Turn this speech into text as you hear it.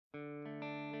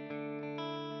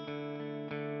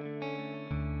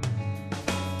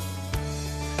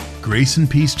Grace and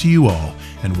peace to you all,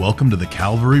 and welcome to the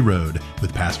Calvary Road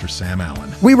with Pastor Sam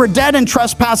Allen. We were dead in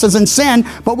trespasses and sin,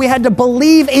 but we had to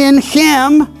believe in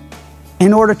Him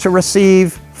in order to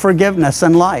receive forgiveness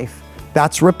and life.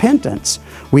 That's repentance.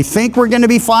 We think we're going to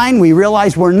be fine, we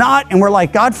realize we're not, and we're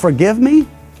like, God, forgive me.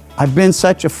 I've been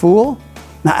such a fool.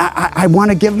 Now, I want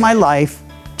to give my life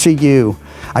to you.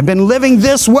 I've been living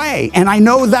this way, and I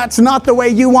know that's not the way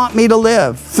you want me to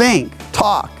live. Think,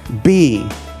 talk, be.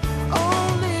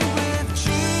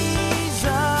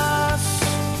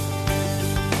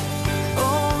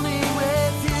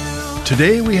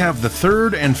 Today we have the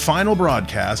third and final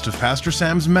broadcast of Pastor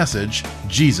Sam's message,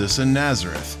 Jesus in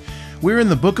Nazareth. We're in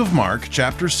the book of Mark,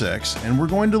 chapter 6, and we're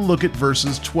going to look at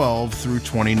verses 12 through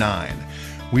 29.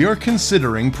 We are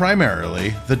considering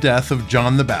primarily the death of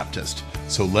John the Baptist,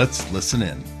 so let's listen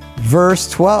in.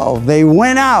 Verse 12, they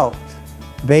went out,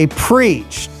 they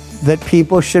preached that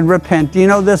people should repent. You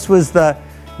know, this was the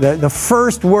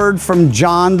first word from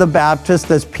John the Baptist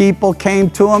as people came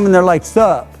to him and they're like,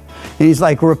 sup? And he's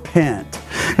like, repent.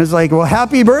 And it's like, well,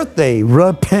 happy birthday,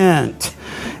 repent.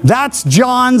 That's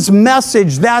John's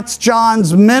message. That's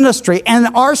John's ministry. And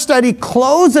our study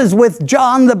closes with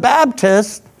John the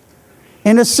Baptist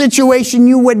in a situation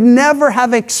you would never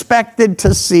have expected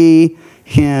to see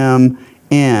him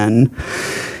in,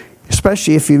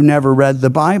 especially if you've never read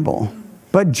the Bible.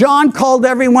 But John called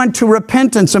everyone to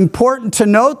repentance. Important to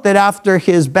note that after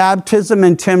his baptism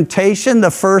and temptation,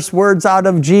 the first words out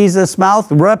of Jesus'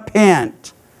 mouth,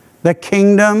 repent. The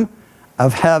kingdom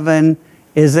of heaven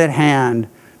is at hand.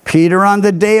 Peter on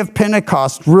the day of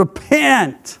Pentecost,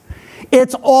 repent.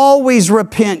 It's always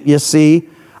repent, you see.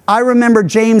 I remember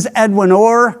James Edwin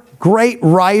Orr, great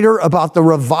writer about the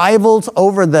revivals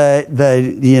over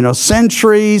the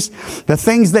centuries, the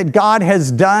things that God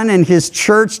has done in His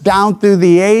church down through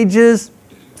the ages,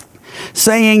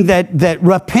 saying that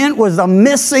repent was a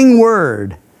missing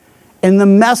word in the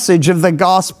message of the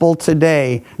gospel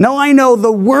today. Now I know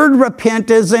the word repent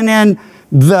isn't in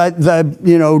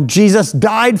Jesus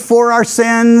died for our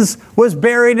sins, was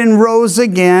buried and rose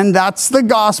again. That's the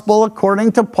gospel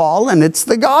according to Paul, and it's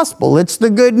the gospel. It's the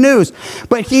good news.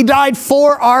 But He died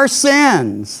for our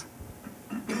sins.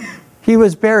 He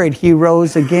was buried. He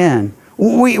rose again.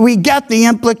 We get the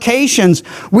implications.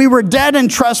 We were dead in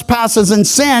trespasses and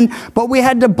sin, but we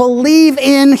had to believe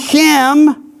in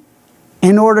Him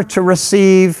in order to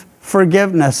receive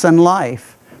forgiveness and life.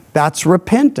 That's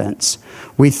repentance.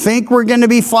 We think we're going to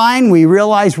be fine. We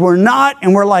realize we're not.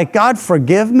 And we're like, God,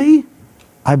 forgive me.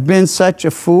 I've been such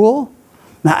a fool.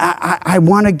 Now, I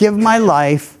want to give my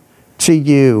life to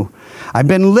you. I've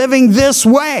been living this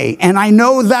way. And I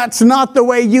know that's not the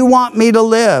way you want me to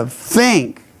live.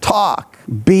 Think, talk,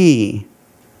 be.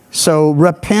 So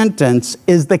repentance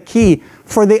is the key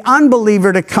for the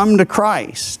unbeliever to come to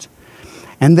Christ.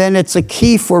 And then it's a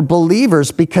key for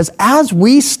believers because as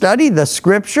we study the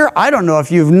Scripture, I don't know if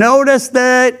you've noticed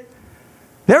that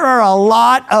there are a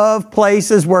lot of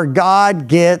places where God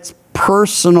gets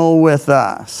personal with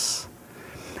us.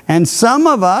 And some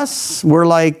of us were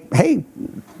like, hey,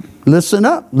 listen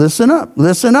up, listen up,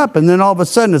 listen up. And then all of a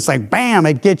sudden it's like, bam,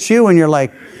 it gets you and you're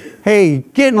like, hey,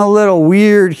 getting a little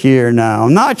weird here now.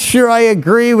 I'm not sure I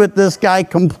agree with this guy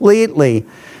completely.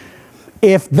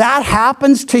 If that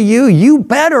happens to you, you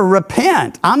better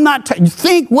repent.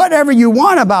 Think whatever you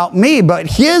want about me, but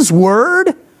His word,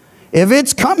 if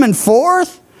it's coming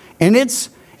forth and it's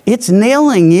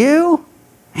nailing you,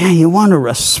 man, you want to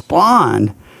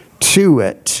respond to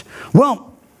it.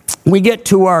 Well, we get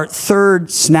to our third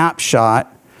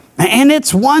snapshot, and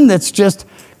it's one that's just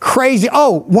crazy.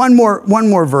 Oh, one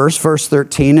more verse, verse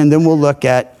 13, and then we'll look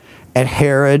at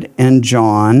Herod and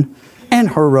John and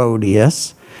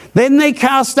Herodias. Then they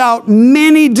cast out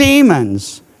many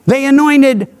demons. They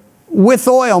anointed with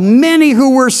oil many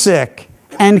who were sick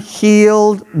and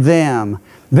healed them.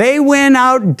 They went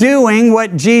out doing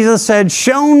what Jesus had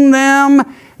shown them,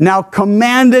 now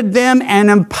commanded them and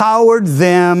empowered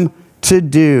them to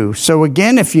do. So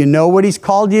again, if you know what He's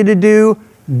called you to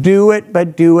do it,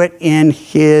 but do it in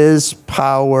His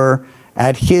power,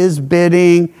 at His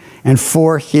bidding, and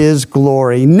for His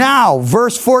glory. Now,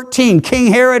 verse 14,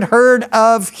 King Herod heard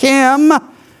of Him,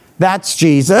 that's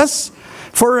Jesus,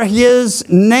 for His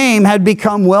name had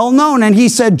become well known. And he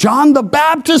said, John the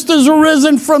Baptist is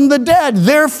arisen from the dead.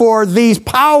 Therefore, these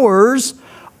powers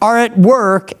are at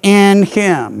work in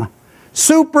him.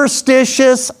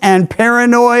 Superstitious and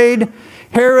paranoid,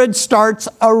 Herod starts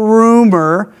a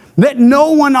rumor that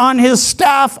no one on his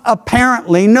staff,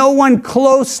 apparently, no one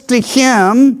close to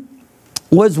him,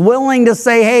 was willing to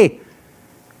say, hey,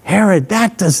 Herod,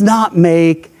 that does not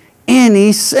make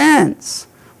any sense.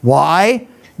 Why?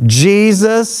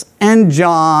 Jesus and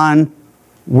John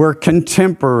were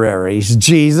contemporaries.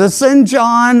 Jesus and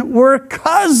John were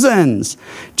cousins.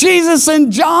 Jesus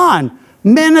and John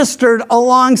ministered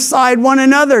alongside one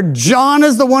another. John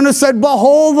is the one who said,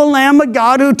 "Behold the Lamb of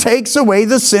God who takes away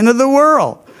the sin of the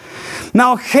world."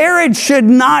 Now, Herod should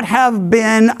not have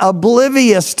been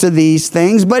oblivious to these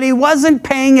things, but he wasn't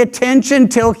paying attention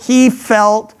till he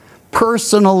felt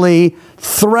personally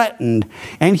threatened.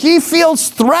 And he feels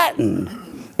threatened.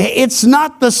 It's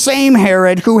not the same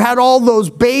Herod who had all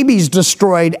those babies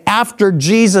destroyed after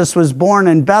Jesus was born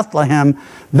in Bethlehem.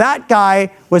 That guy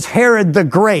was Herod the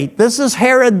Great. This is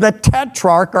Herod the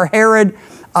Tetrarch, or Herod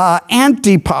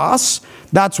Antipas.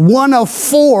 That's one of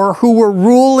four who were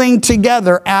ruling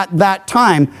together at that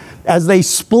time as they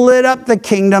split up the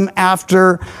kingdom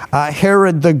after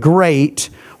Herod the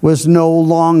Great was no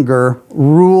longer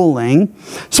ruling.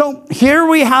 So here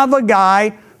we have a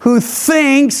guy who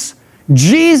thinks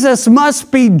Jesus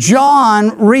must be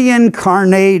John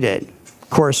reincarnated. Of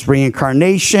course,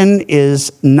 reincarnation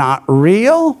is not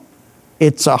real.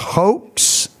 It's a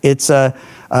hoax. It's a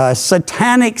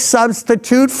satanic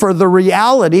substitute for the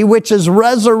reality, which is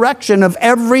resurrection of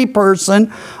every person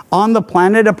on the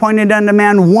planet appointed unto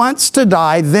man once to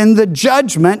die, then the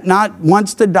judgment, not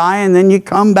once to die and then you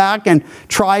come back and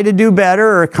try to do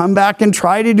better, or come back and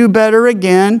try to do better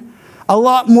again. A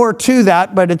lot more to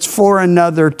that, but it's for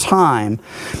another time.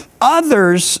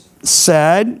 Others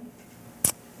said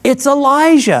it's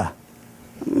Elijah.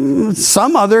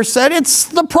 Some others said it's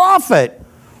the prophet,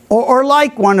 or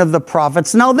like one of the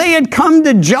prophets. Now, they had come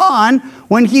to John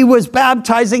when he was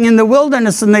baptizing in the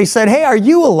wilderness, and they said, "Hey, are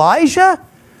you Elijah?"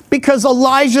 Because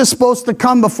Elijah's supposed to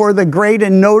come before the great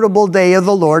and notable day of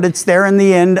the Lord. It's there in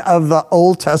the end of the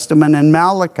Old Testament in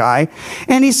Malachi.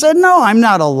 And he said, "No, I'm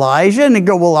not Elijah." And they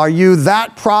go, "Well, are you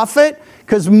that prophet?"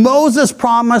 Because Moses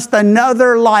promised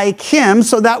another like him,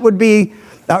 so that would be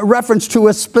a reference to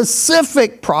a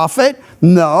specific prophet.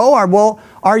 "No." Or, "Well,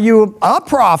 are you a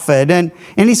prophet?" And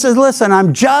he says, "Listen,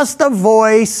 I'm just a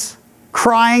voice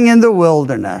crying in the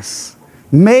wilderness.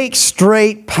 Make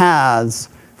straight paths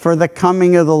for the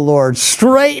coming of the Lord.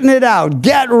 Straighten it out.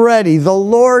 Get ready. The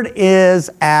Lord is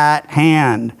at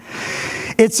hand."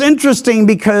 It's interesting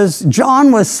because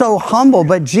John was so humble,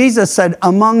 but Jesus said,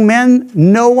 "Among men,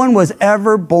 no one was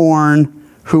ever born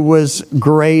who was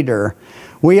greater."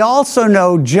 We also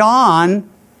know John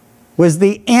was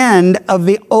the end of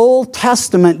the Old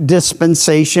Testament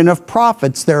dispensation of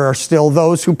prophets. There are still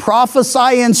those who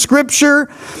prophesy in Scripture,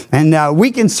 and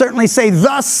we can certainly say,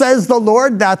 "Thus says the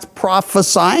Lord." That's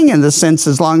prophesying in the sense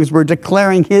as long as we're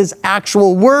declaring His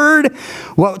actual word,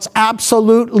 what's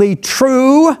absolutely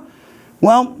true.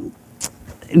 Well,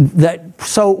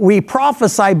 so we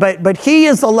prophesy, but He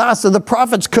is the last of the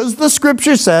prophets, because the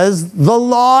Scripture says the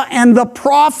law and the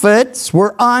prophets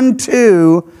were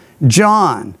unto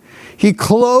John. He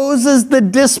closes the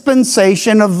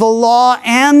dispensation of the law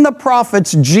and the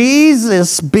prophets,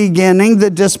 Jesus beginning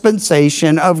the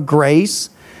dispensation of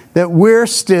grace that we're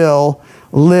still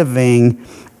living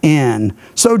in.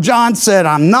 So John said,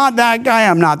 "I'm not that guy,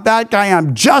 I'm not that guy,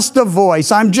 I'm just a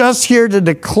voice. I'm just here to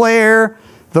declare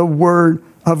the word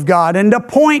of God and to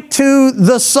point to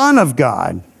the Son of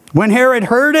God." When Herod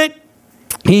heard it,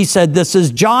 he said, "This is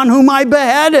John whom I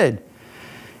beheaded,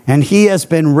 and he has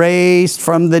been raised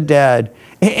from the dead."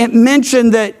 It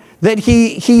mentioned that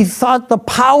he thought the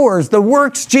powers, the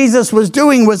works Jesus was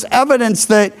doing was evidence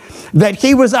that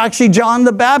he was actually John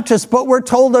the Baptist. But we're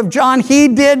told of John, he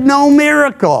did no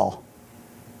miracle.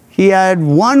 He had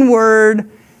one word,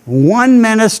 one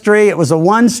ministry. It was a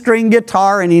one-string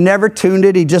guitar, and he never tuned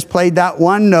it. He just played that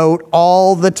one note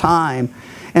all the time.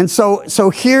 And so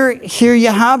here you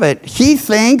have it. He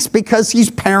thinks, because he's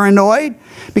paranoid,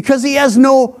 because he has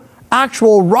no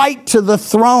actual right to the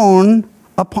throne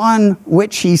upon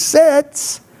which he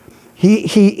sits,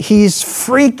 he's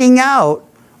freaking out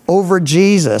over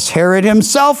Jesus. Herod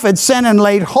himself had sent and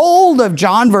laid hold of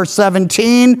John, verse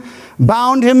 17,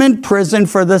 bound him in prison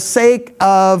for the sake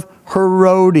of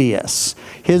Herodias,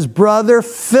 his brother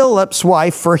Philip's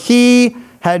wife, for he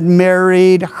had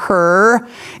married her.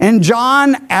 And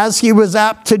John, as he was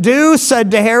apt to do, said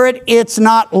to Herod, "It's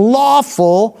not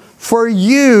lawful for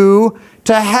you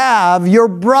to have your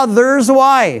brother's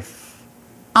wife."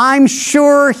 I'm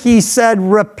sure he said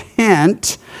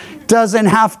repent. Doesn't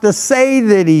have to say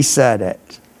that he said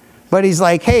it. But he's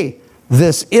like, "Hey,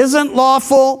 this isn't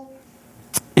lawful,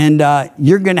 and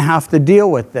you're going to have to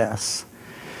deal with this."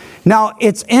 Now,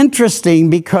 it's interesting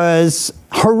because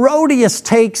Herodias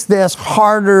takes this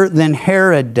harder than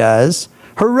Herod does.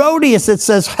 Herodias, it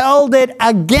says, held it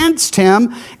against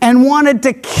him and wanted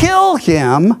to kill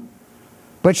him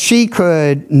but she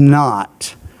could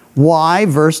not. Why?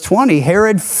 Verse 20,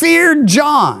 Herod feared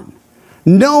John,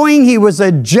 knowing he was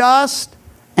a just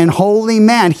and holy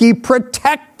man. He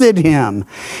protected him.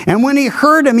 And when he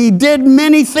heard him, he did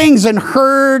many things and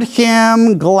heard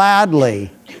him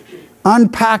gladly.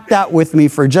 Unpack that with me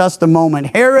for just a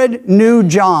moment. Herod knew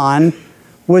John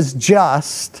was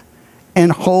just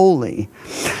and holy.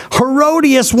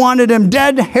 Herodias wanted him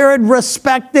dead. Herod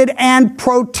respected and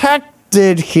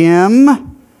protected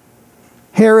him.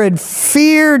 Herod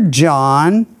feared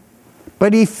John,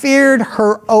 but he feared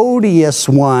Herodias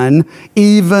one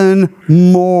even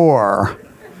more.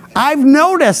 I've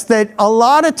noticed that a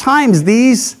lot of times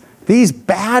these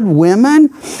bad women,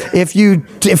 if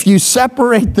you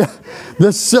separate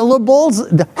the syllables,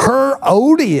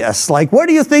 Herodias, like what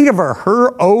do you think of her?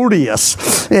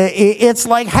 Herodias. It's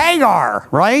like Hagar,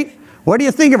 right? What do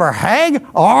you think of her?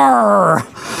 Hagar.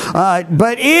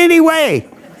 But anyway,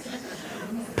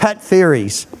 pet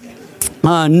theories.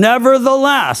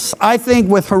 Nevertheless, I think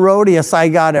with Herodias, I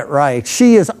got it right.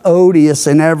 She is odious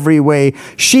in every way.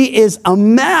 She is a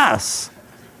mess.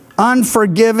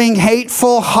 Unforgiving,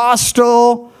 hateful,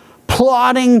 hostile,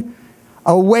 plotting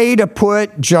a way to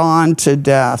put John to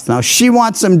death. Now, she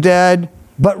wants him dead,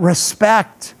 but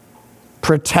respect,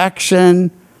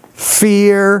 protection,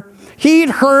 fear. He'd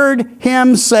heard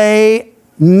him say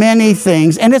many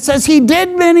things, and it says he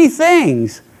did many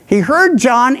things. He heard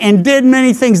John and did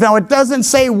many things. Now, it doesn't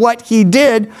say what he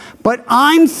did, but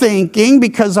I'm thinking,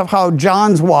 because of how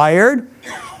John's wired,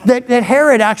 that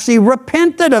Herod actually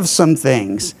repented of some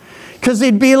things. Because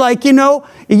he'd be like,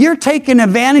 you're taking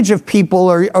advantage of people,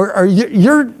 or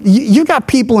you got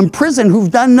people in prison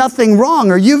who've done nothing wrong,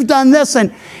 or you've done this.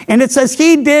 And it says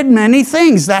he did many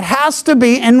things. That has to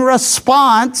be in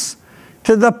response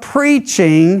to the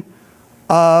preaching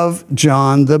of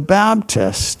John the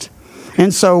Baptist.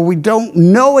 And so we don't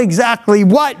know exactly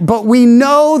what, but we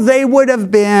know they would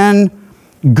have been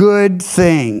good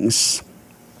things.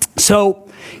 So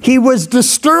he was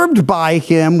disturbed by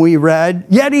him, we read,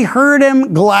 yet he heard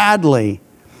him gladly.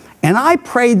 And I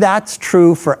pray that's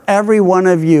true for every one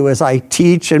of you as I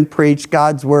teach and preach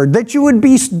God's word, that you would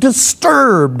be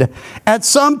disturbed at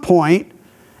some point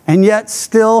and yet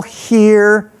still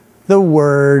hear the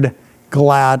word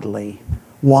gladly.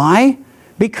 Why?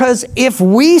 Because if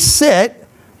we sit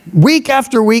week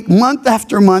after week, month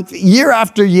after month, year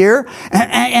after year,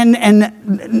 and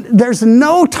there's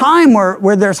no time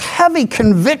where there's heavy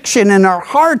conviction in our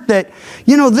heart that,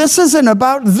 this isn't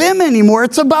about them anymore,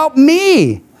 it's about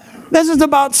me. This is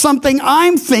about something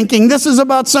I'm thinking. This is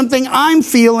about something I'm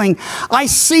feeling. I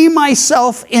see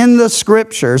myself in the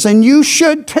scriptures, and you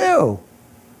should too.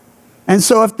 And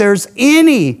so if there's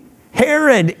any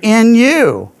Herod in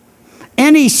you,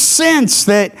 any sense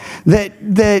that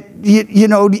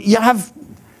you have,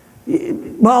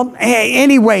 well,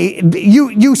 anyway,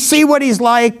 you see what he's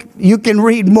like. You can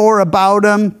read more about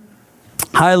him.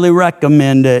 Highly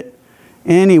recommend it.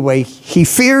 Anyway, he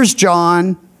fears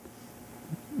John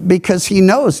because he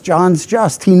knows John's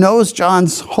just. He knows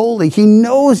John's holy. He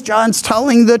knows John's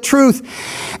telling the truth.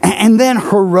 And then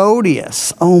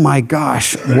Herodias. Oh my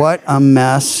gosh, what a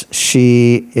mess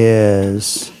she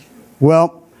is.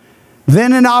 Well,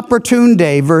 then an opportune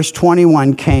day, verse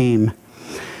 21, came.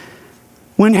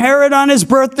 When Herod on his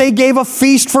birthday gave a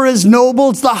feast for his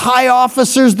nobles, the high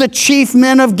officers, the chief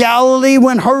men of Galilee,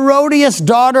 when Herodias'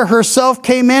 daughter herself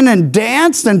came in and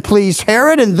danced and pleased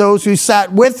Herod and those who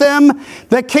sat with him,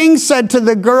 the king said to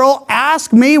the girl,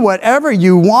 "Ask me whatever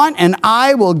you want, and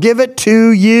I will give it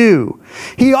to you."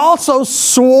 He also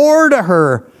swore to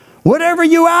her, "Whatever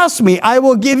you ask me, I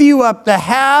will give you up to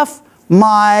half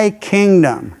my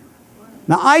kingdom."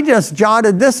 Now, I just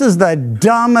jotted, this is the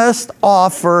dumbest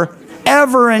offer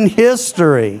ever in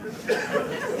history.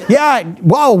 Yeah,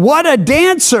 wow, what a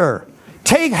dancer.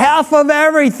 Take half of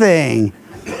everything.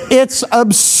 It's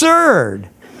absurd.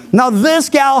 Now, this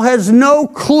gal has no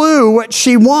clue what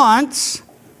she wants,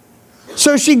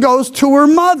 so she goes to her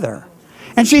mother.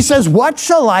 And she says, "What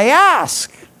shall I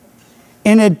ask?"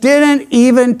 And it didn't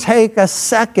even take a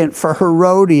second for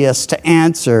Herodias to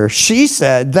answer. She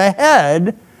said, "The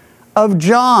head of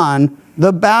John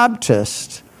the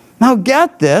Baptist." Now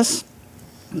get this,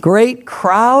 great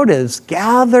crowd is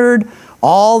gathered,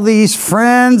 all these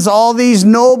friends, all these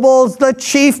nobles, the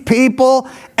chief people,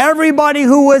 everybody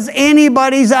who was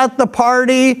anybody's at the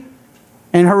party.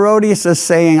 And Herodias is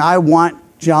saying, "I want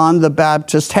John the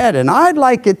Baptist's head, and I'd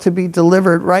like it to be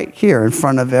delivered right here in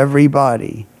front of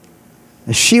everybody."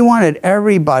 She wanted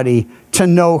everybody to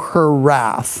know her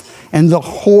wrath and the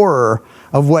horror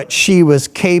of what she was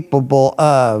capable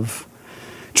of.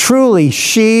 Truly,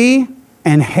 she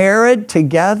and Herod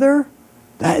together,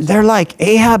 they're like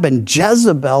Ahab and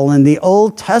Jezebel in the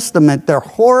Old Testament. They're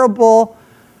horrible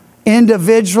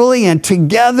individually, and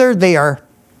together they are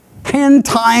 10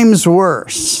 times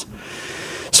worse.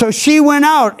 So she went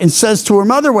out and says to her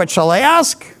mother, "What shall I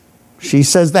ask?" She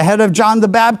says, "The head of John the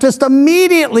Baptist."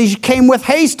 Immediately she came with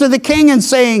haste to the king and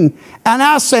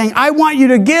asked, saying, "I want you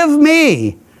to give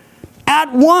me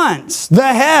at once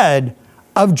the head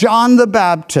of John the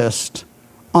Baptist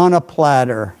on a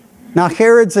platter." Now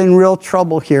Herod's in real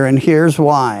trouble here, and here's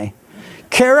why.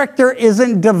 Character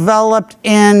isn't developed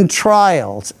in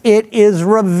trials. It is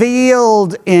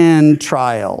revealed in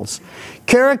trials.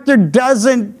 Character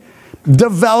doesn't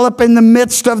develop in the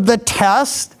midst of the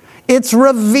test. It's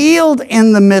revealed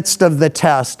in the midst of the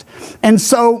test. And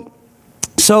so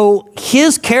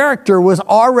his character was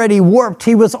already warped.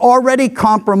 He was already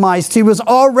compromised. He was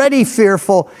already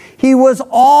fearful. He was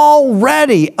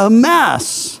already a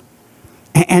mess.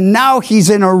 And now he's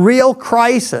in a real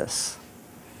crisis.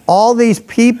 All these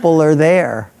people are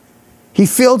there. He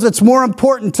feels it's more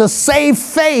important to save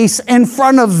face in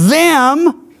front of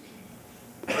them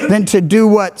than to do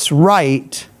what's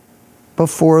right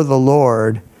before the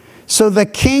Lord. So the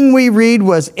king, we read,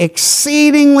 was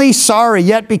exceedingly sorry,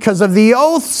 yet because of the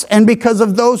oaths and because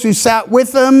of those who sat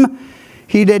with him,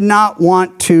 he did not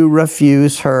want to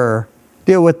refuse her.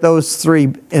 Deal with those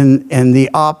three in the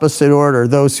opposite order.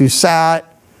 Those who sat,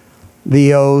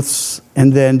 the oaths,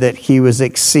 and then that he was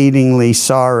exceedingly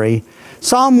sorry.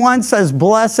 Psalm 1 says,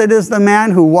 "Blessed is the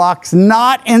man who walks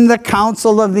not in the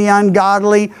counsel of the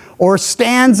ungodly, or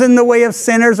stands in the way of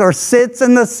sinners, or sits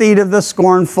in the seat of the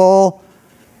scornful."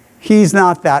 He's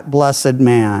not that blessed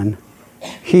man.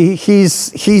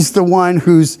 He's the one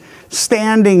who's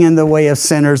standing in the way of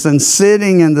sinners and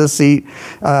sitting in the seat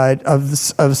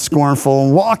of scornful,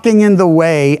 and walking in the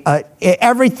way,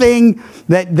 everything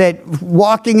that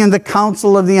walking in the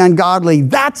counsel of the ungodly,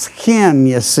 that's him,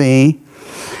 you see.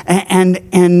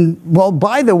 And well,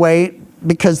 by the way,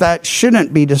 because that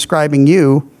shouldn't be describing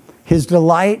you, his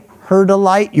delight, her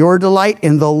delight, your delight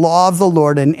in the law of the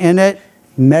Lord, and in it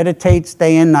meditates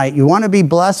day and night. You want to be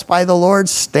blessed by the Lord?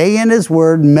 Stay in his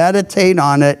word, meditate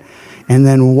on it, and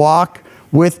then walk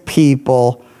with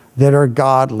people that are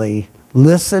godly.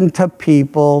 Listen to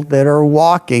people that are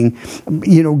walking.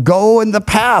 Go in the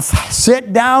path.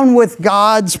 Sit down with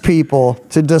God's people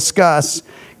to discuss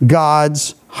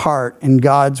God's heart and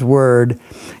God's word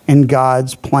and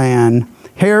God's plan.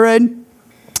 Herod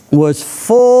was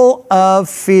full of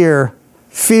fear,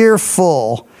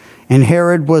 fearful, and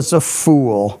Herod was a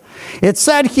fool. It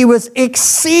said he was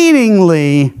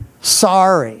exceedingly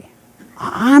sorry.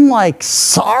 I'm like,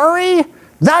 sorry?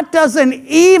 That doesn't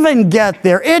even get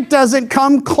there. It doesn't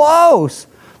come close.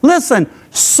 Listen,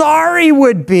 sorry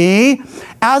would be,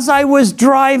 as I was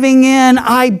driving in,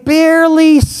 I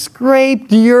barely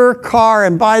scraped your car.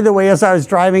 And by the way, as I was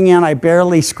driving in, I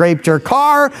barely scraped your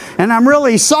car, and I'm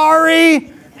really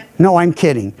sorry. No, I'm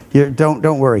kidding.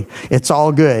 Don't worry. It's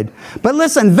all good. But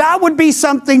listen, that would be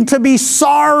something to be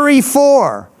sorry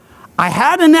for. I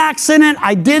had an accident.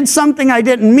 I did something I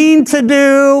didn't mean to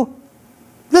do.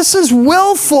 This is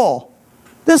willful.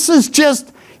 This is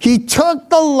just, he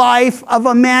took the life of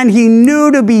a man he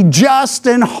knew to be just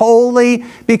and holy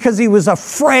because he was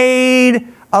afraid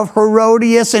of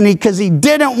Herodias and because he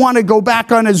didn't want to go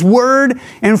back on his word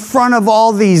in front of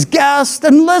all these guests.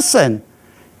 And listen,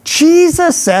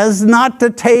 Jesus says not to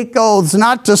take oaths,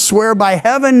 not to swear by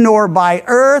heaven nor by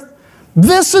earth.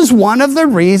 This is one of the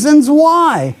reasons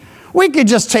why. We could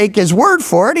just take his word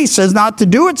for it. He says not to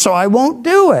do it, so I won't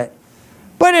do it.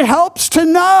 But it helps to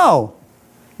know.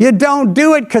 You don't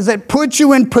do it because it puts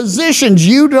you in positions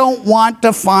you don't want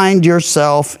to find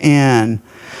yourself in.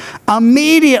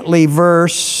 Immediately,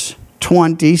 verse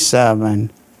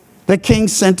 27. The king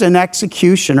sent an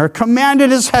executioner, commanded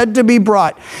his head to be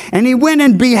brought, and he went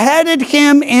and beheaded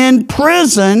him in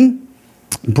prison,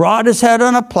 brought his head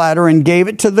on a platter and gave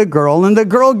it to the girl, and the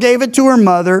girl gave it to her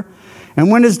mother. And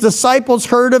when his disciples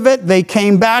heard of it, they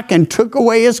came back and took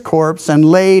away his corpse and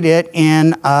laid it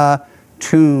in a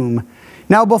tomb.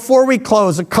 Now, before we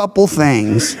close, a couple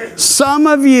things. Some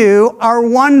of you are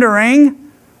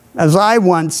wondering, as I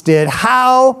once did,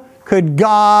 how could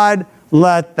God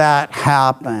let that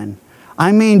happen?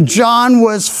 I mean, John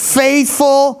was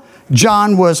faithful.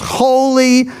 John was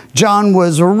holy. John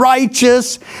was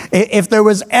righteous. If there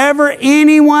was ever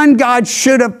anyone God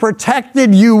should have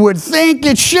protected, you would think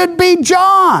it should be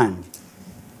John.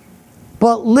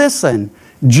 But listen,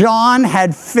 John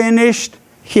had finished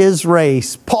his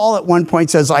race. Paul at one point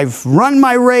says, I've run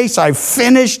my race. I've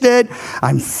finished it.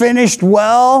 I'm finished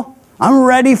well. I'm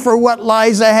ready for what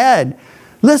lies ahead.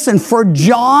 Listen, for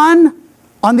John,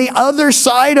 on the other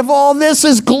side of all this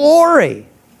is glory.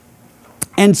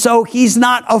 And so he's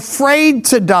not afraid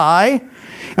to die.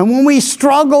 And when we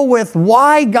struggle with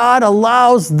why God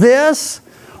allows this,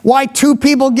 why two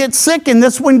people get sick and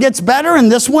this one gets better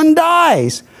and this one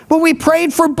dies. But we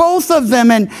prayed for both of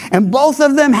them, and both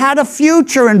of them had a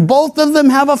future, and both of them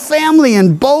have a family,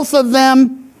 and both of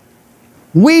them,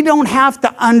 we don't have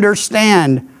to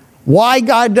understand why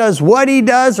God does what he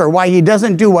does or why he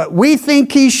doesn't do what we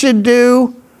think he should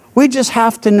do. We just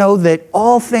have to know that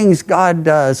all things God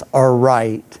does are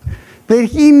right. That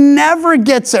he never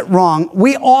gets it wrong.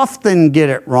 We often get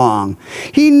it wrong.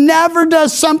 He never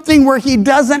does something where he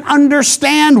doesn't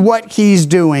understand what he's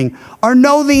doing or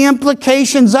know the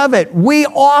implications of it. We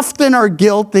often are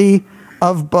guilty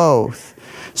of both.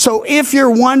 So if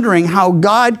you're wondering how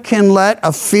God can let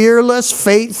a fearless,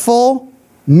 faithful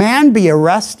man be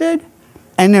arrested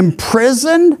and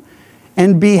imprisoned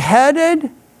and beheaded,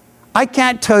 I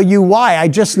can't tell you why. I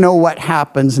just know what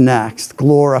happens next.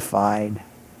 Glorified.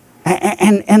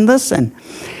 And listen,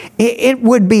 it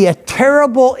would be a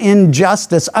terrible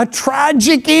injustice, a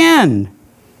tragic end,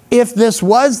 if this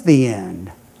was the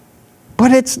end.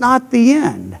 But it's not the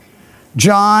end.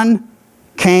 John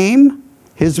came.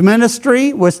 His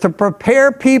ministry was to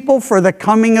prepare people for the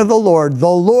coming of the Lord. The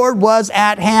Lord was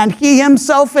at hand. He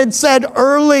himself had said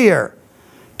earlier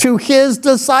to his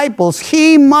disciples,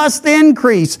 he must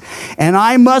increase and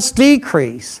I must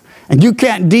decrease. And you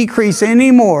can't decrease any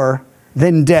more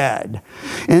than dead.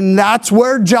 And that's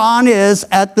where John is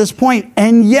at this point.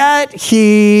 And yet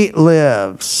he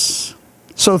lives.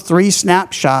 So 3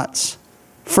 snapshots.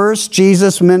 First,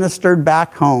 Jesus ministered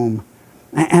back home.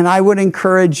 And I would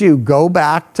encourage you, go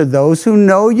back to those who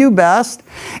know you best.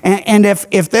 And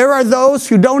if there are those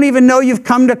who don't even know you've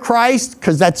come to Christ,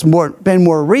 because that's been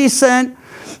more recent,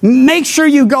 make sure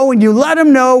you go and you let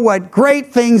them know what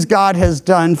great things God has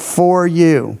done for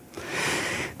you.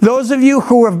 Those of you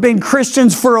who have been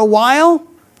Christians for a while,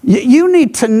 you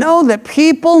need to know that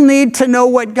people need to know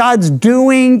what God's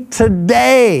doing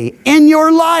today in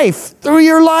your life, through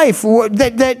your life.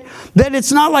 That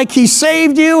it's not like he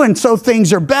saved you and so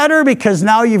things are better because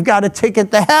now you've got a ticket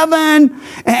to heaven.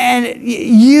 And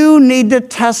you need to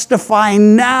testify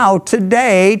now,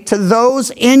 today, to those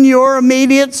in your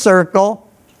immediate circle.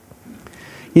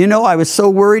 You know, I was so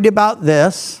worried about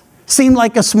this. Seemed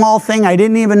like a small thing. I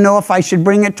didn't even know if I should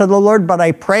bring it to the Lord, but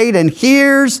I prayed, and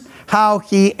here's how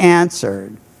he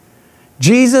answered.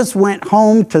 Jesus went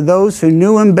home to those who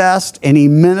knew him best, and he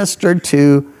ministered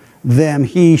to them.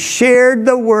 He shared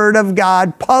the word of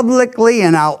God publicly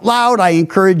and out loud. I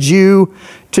encourage you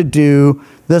to do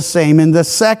the same. In the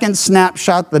second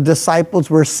snapshot, the disciples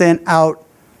were sent out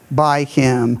by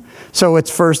him. So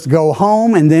it's first go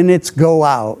home, and then it's go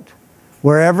out.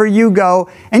 Wherever you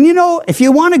go. And you know, if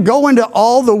you want to go into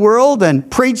all the world and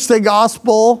preach the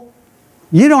gospel,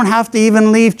 you don't have to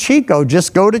even leave Chico.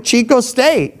 Just go to Chico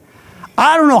State.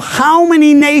 I don't know how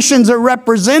many nations are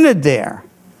represented there.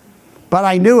 But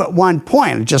I knew at one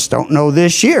point, I just don't know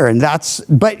this year.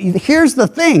 But here's the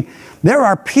thing. There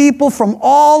are people from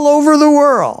all over the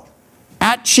world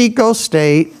at Chico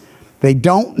State. They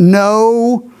don't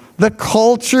know the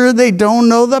culture, they don't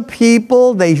know the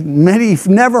people, many've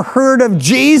never heard of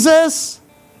Jesus.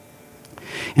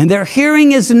 And they're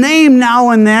hearing his name now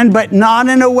and then, but not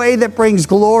in a way that brings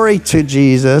glory to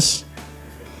Jesus.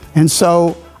 And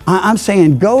so I'm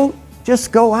saying,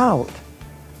 just go out.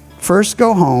 First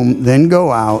go home, then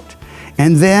go out.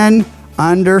 And then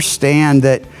understand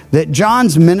that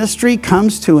John's ministry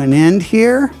comes to an end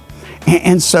here.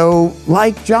 And so,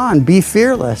 like John, be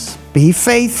fearless, be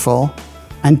faithful,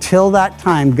 until that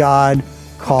time God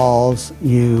calls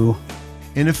you.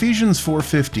 In Ephesians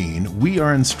 4:15, we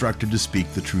are instructed to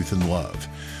speak the truth in love.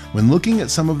 When looking at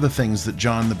some of the things that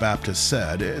John the Baptist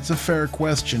said, it's a fair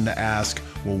question to ask,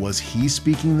 well, was he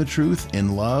speaking the truth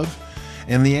in love?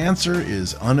 And the answer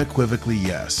is unequivocally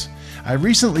yes. I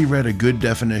recently read a good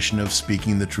definition of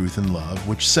speaking the truth in love,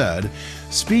 which said,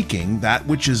 speaking that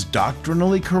which is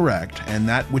doctrinally correct and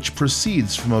that which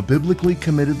proceeds from a biblically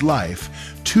committed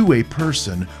life to a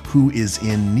person who is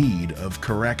in need of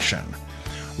correction.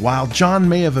 While John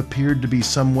may have appeared to be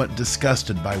somewhat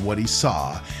disgusted by what he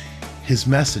saw, his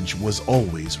message was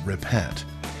always repent.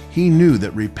 He knew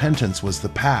that repentance was the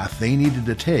path they needed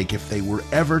to take if they were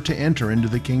ever to enter into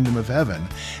the kingdom of heaven,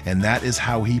 and that is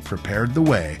how he prepared the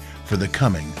way for the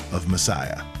coming of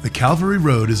Messiah. The Calvary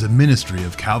Road is a ministry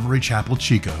of Calvary Chapel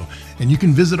Chico, and you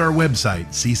can visit our website,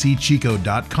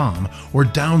 ccchico.com, or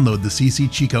download the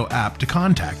CC Chico app to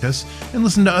contact us and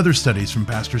listen to other studies from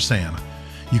Pastor Sam.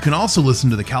 You can also listen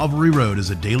to The Calvary Road as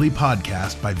a daily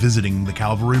podcast by visiting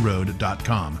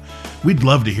thecalvaryroad.com. We'd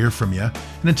love to hear from you,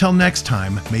 and until next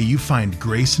time, may you find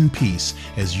grace and peace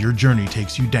as your journey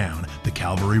takes you down the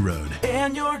Calvary Road.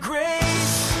 And your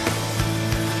grace